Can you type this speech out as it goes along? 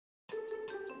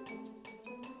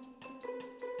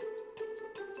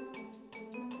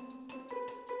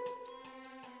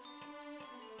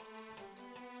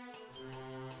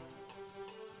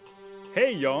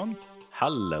Hey, Jan.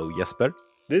 Hello, Jesper.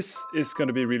 This is going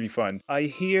to be really fun. I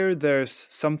hear there's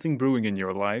something brewing in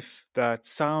your life that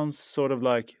sounds sort of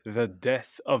like the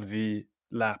death of the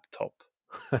laptop.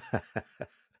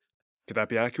 Could that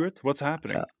be accurate? What's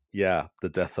happening? Yeah, the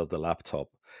death of the laptop.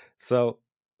 So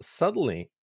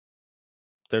suddenly,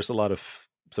 there's a lot of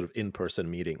sort of in-person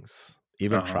meetings,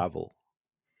 even Uh-huh. travel.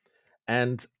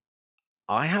 And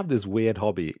I have this weird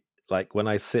hobby. Like when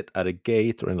I sit at a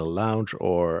gate or in a lounge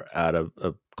or at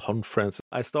a conference,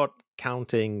 I start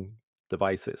counting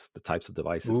devices, the types of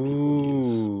devices people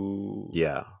use. Ooh.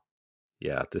 Yeah.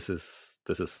 Yeah, this is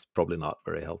probably not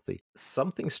very healthy.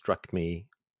 Something struck me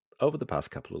over the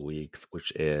past couple of weeks,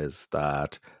 which is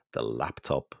that the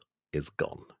laptop is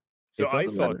gone. So It I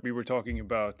doesn't thought matter. we were talking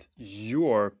about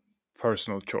your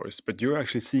personal choice, but you're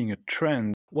actually seeing a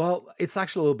trend. Well, it's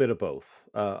actually a little bit of both.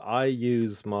 I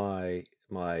use my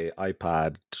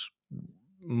iPad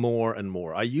more and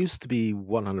more. I used to be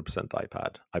 100%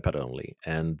 iPad only,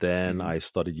 and then Mhm. I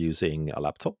started using a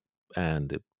laptop,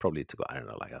 and it probably took, I don't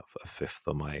know, like a fifth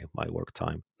of my work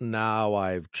time. Now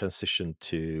I've transitioned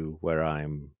to where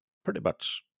I'm pretty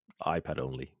much iPad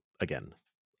only again,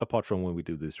 apart from when we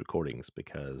do these recordings,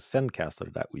 because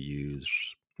Zencaster that we use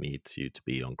needs you to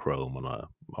be on Chrome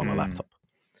on a Mm. laptop.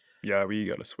 Yeah, we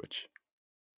got to switch.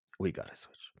 We gotta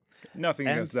switch. Nothing And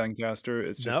against Zencaster.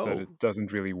 It's just that no, it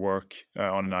doesn't really work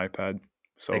on an iPad.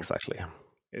 So exactly.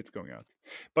 it's going out.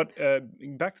 But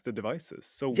back to the devices.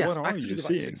 So what Yes, are back to the you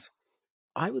seeing? devices.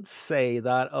 I would say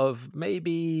that of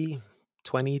maybe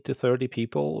 20 to 30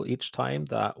 people each time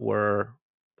that were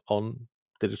on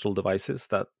digital devices,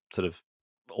 that sort of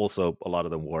also a lot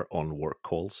of them were on work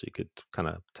calls, you could kind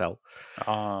of tell.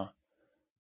 Ah,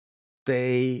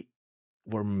 They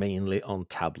were mainly on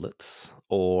tablets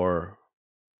or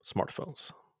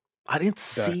smartphones. I didn't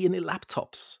that. see any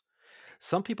laptops.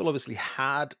 Some people obviously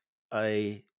had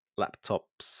a laptop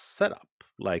setup,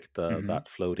 like the Mhm. that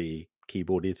floaty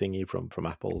keyboardy thingy from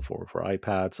Apple for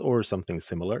iPads or something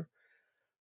similar.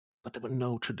 But there were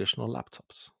no traditional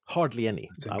laptops. Hardly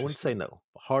any. That's I wouldn't say interesting. no.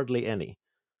 Hardly any.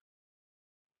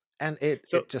 And it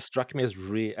So it just struck me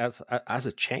as as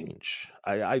a change.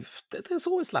 There's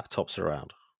always laptops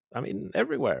around. I mean,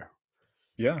 everywhere,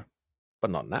 yeah,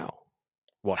 but not now.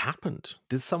 What happened?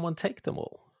 Did someone take them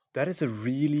all? that is a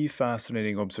really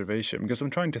fascinating observation because I'm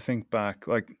trying to think back.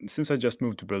 Like since I just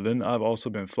moved to Berlin, I've also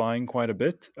been flying quite a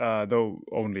bit, though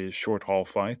only short haul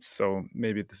flights. So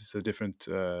maybe this is a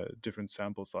different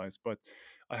sample size. But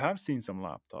I have seen some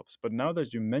laptops. But now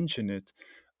that you mention it,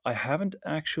 I haven't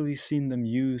actually seen them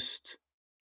used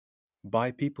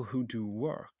by people who do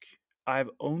work. I've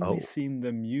only Oh, seen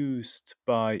them used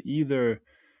by either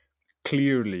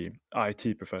clearly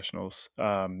IT professionals.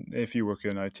 If you work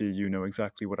in IT, you know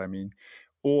exactly what I mean,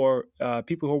 or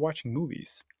people who are watching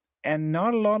movies, and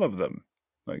not a lot of them.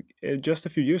 Like just a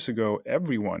few years ago,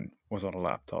 everyone was on a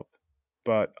laptop,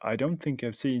 but I don't think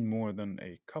I've seen more than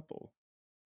a couple.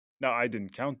 Now, I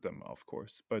didn't count them, of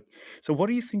course, but so what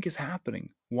do you think is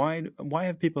happening? Why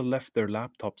have people left their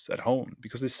laptops at home?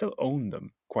 Because they still own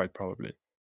them, quite probably.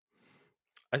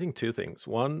 I think two things.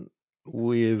 One,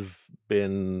 we've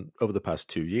been over the past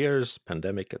 2 years,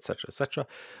 pandemic, etc.,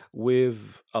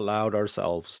 we've allowed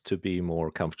ourselves to be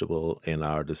more comfortable in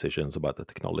our decisions about the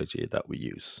technology that we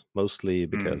use. Mostly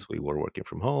Mm, because we were working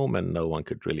from home, and no one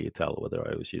could really tell whether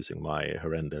I was using my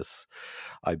horrendous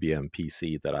IBM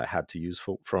PC that I had to use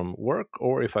from work,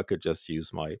 or if I could just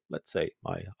use my, let's say,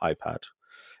 my iPad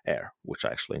Air, which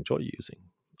I actually enjoy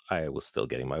using. I was still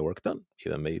getting my work done,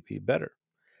 even maybe better.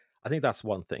 I think that's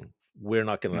one thing. We're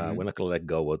hmm not gonna let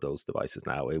go of those devices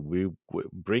now. We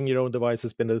bring your own device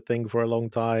has been a thing for a long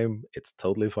time. It's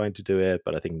totally fine to do it,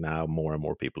 but I think now more and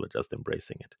more people are just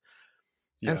embracing it.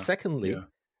 And Yeah, secondly, yeah.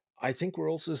 I think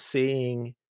we're also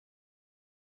seeing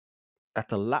that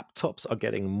the laptops are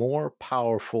getting more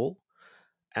powerful,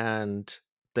 and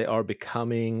they are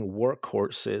becoming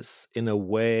workhorses in a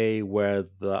way where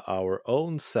our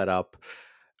own setup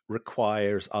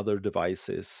requires other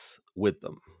devices with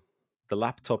them. The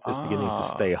laptop is beginning to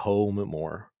stay Ah, home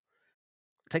more.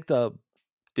 Take the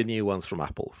new ones from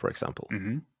Apple, for example.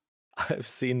 hmm I've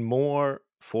seen more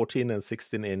 14 and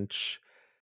 16-inch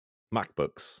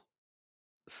MacBooks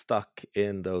stuck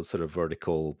in those sort of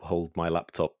vertical hold my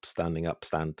laptop standing up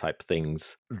stand type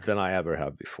things than I ever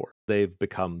have before. They've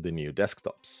become the new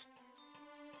desktops.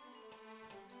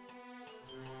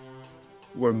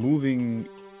 we're moving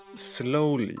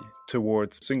slowly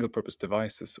towards single purpose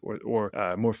devices or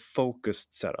more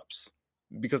focused setups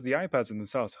because the iPads in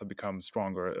themselves have become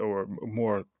stronger or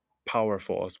more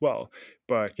powerful as well.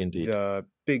 But Indeed. the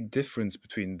big difference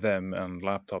between them and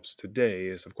laptops today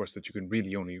is, of course, that you can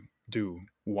really only do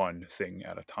one thing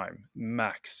at a time,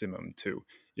 maximum two.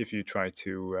 If you try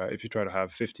to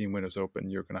have 15 windows open,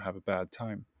 you're going to have a bad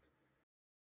time.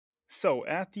 So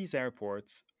at these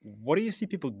airports, what do you see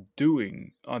people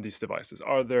doing on these devices?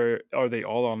 Are they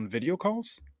all on video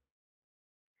calls?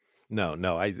 No,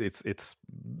 no, it's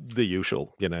the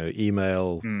usual,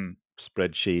 email, Hmm.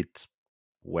 spreadsheet,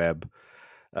 web.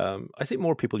 I see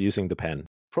more people using the pen.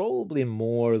 Probably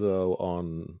more though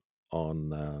on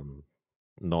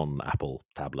non-Apple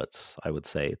tablets. I would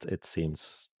say it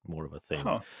seems more of a thing.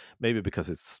 Huh. Maybe because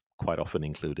it's quite often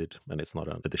included and it's not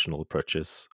an additional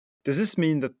purchase. Does this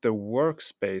mean that the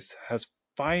workspace has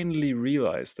finally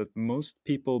realized that most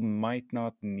people might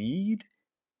not need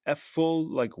a full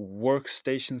like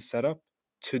workstation setup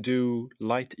to do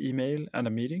light email and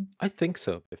a meeting? I think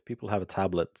so. If people have a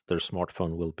tablet, their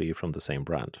smartphone will be from the same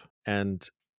brand. And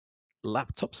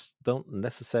laptops don't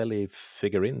necessarily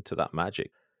figure into that magic.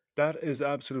 That is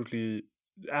absolutely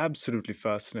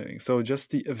fascinating. So just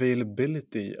the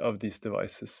availability of these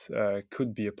devices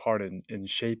could be a part in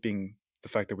shaping the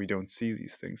fact that we don't see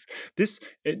these things. This,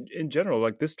 in general,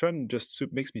 like this trend just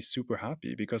makes me super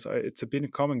happy because it's been a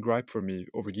common gripe for me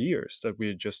over years that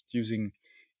we're just using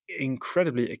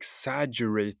incredibly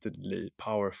exaggeratedly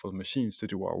powerful machines to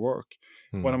do our work.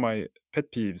 One of Hmm. my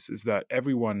pet peeves is that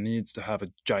everyone needs to have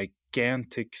a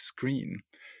gigantic screen.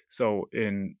 So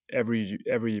in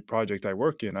every project I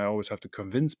work in, I always have to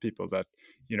convince people that,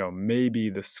 maybe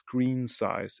the screen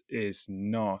size is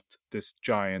not this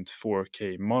giant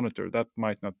 4K monitor. That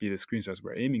might not be the screen size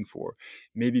we're aiming for.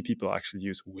 Maybe people actually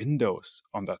use Windows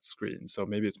on that screen. So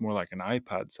maybe it's more like an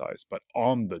iPad size, but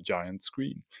on the giant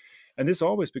screen. And this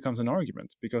always becomes an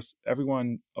argument because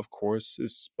everyone, of course,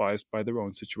 is biased by their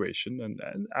own situation, and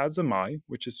as am I,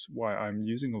 which is why I'm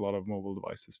using a lot of mobile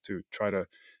devices to try to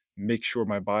make sure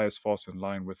my bias falls in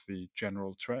line with the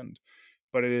general trend.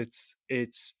 But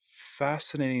it's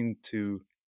fascinating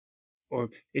or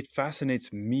it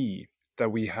fascinates me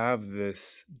that we have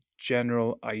this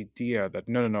general idea that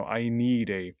no, I need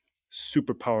a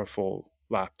super powerful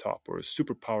laptop or a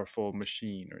super powerful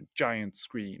machine or a giant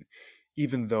screen,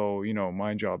 even though,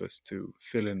 my job is to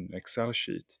fill in an Excel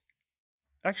sheet.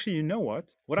 Actually, you know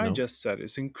what? What I No? just said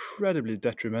is incredibly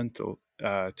detrimental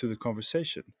to the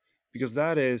conversation because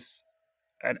that is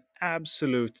an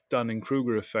absolute Dunning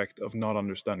Kruger effect of not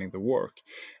understanding the work.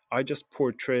 I just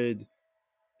portrayed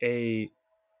a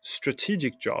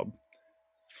strategic job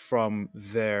from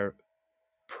their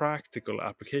practical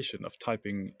application of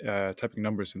typing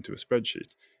numbers into a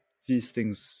spreadsheet. These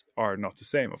things are not the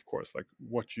same, of course. Like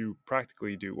what you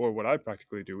practically do, or what I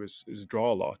practically do, is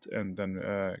draw a lot and then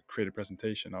create a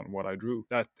presentation on what I drew.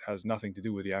 That has nothing to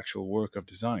do with the actual work of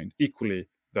design. Equally,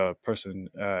 the person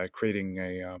creating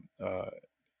a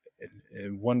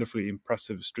wonderfully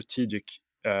impressive strategic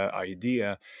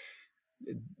idea,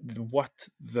 what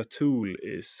the tool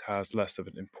is has less of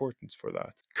an importance for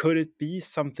that. Could it be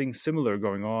something similar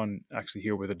going on actually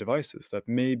here with the devices, that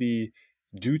maybe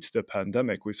due to the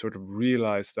pandemic we sort of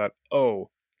realized that, oh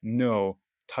no,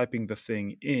 typing the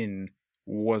thing in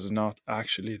was not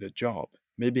actually the job.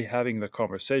 Maybe having the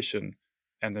conversation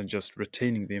and then just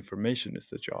retaining the information is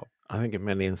the job. I think in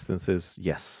many instances,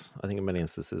 yes. I think in many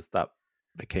instances that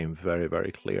became very,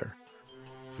 very clear.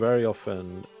 Very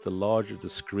often, the larger the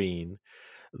screen,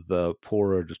 the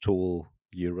poorer the tool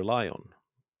you rely on.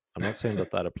 I'm not saying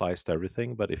that that applies to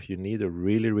everything, but if you need a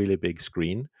really, really big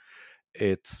screen,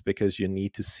 it's because you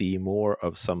need to see more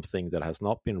of something that has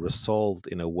not been resolved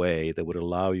in a way that would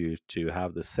allow you to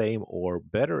have the same or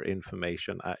better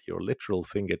information at your literal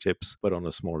fingertips, but on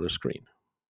a smaller screen.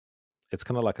 It's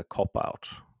kind of like a cop out.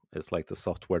 It's like the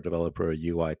software developer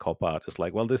UI cop out. It's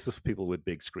like, well, this is for people with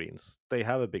big screens. They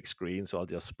have a big screen, so I'll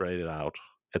just spread it out,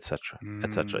 etc.,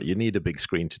 etc. You need a big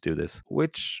screen to do this,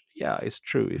 which, yeah, is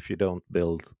true if you don't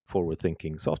build forward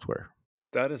thinking software.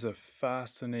 That is a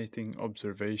fascinating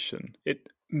observation. It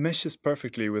meshes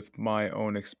perfectly with my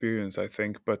own experience, I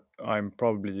think, but I'm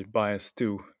probably biased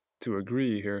to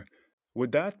agree here.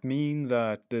 Would that mean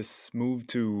that this move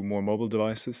to more mobile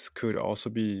devices could also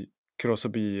be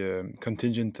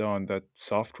contingent on that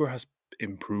software has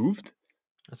improved?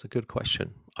 That's a good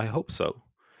question. I hope so.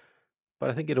 But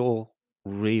I think it all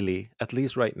really, at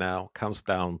least right now, comes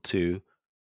down to,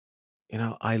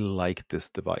 I like this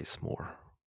device more.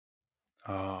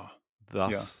 Ah, yeah.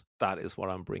 Thus, that is what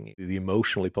I'm bringing. The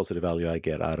emotionally positive value I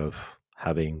get out of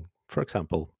having, for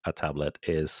example, a tablet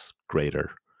is greater.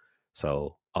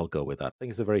 So I'll go with that. I think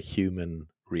it's a very human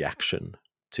reaction.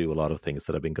 to a lot of things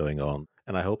that have been going on.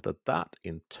 And I hope that that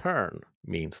in turn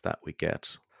means that we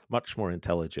get much more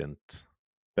intelligent,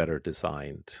 better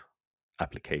designed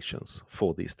applications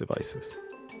for these devices.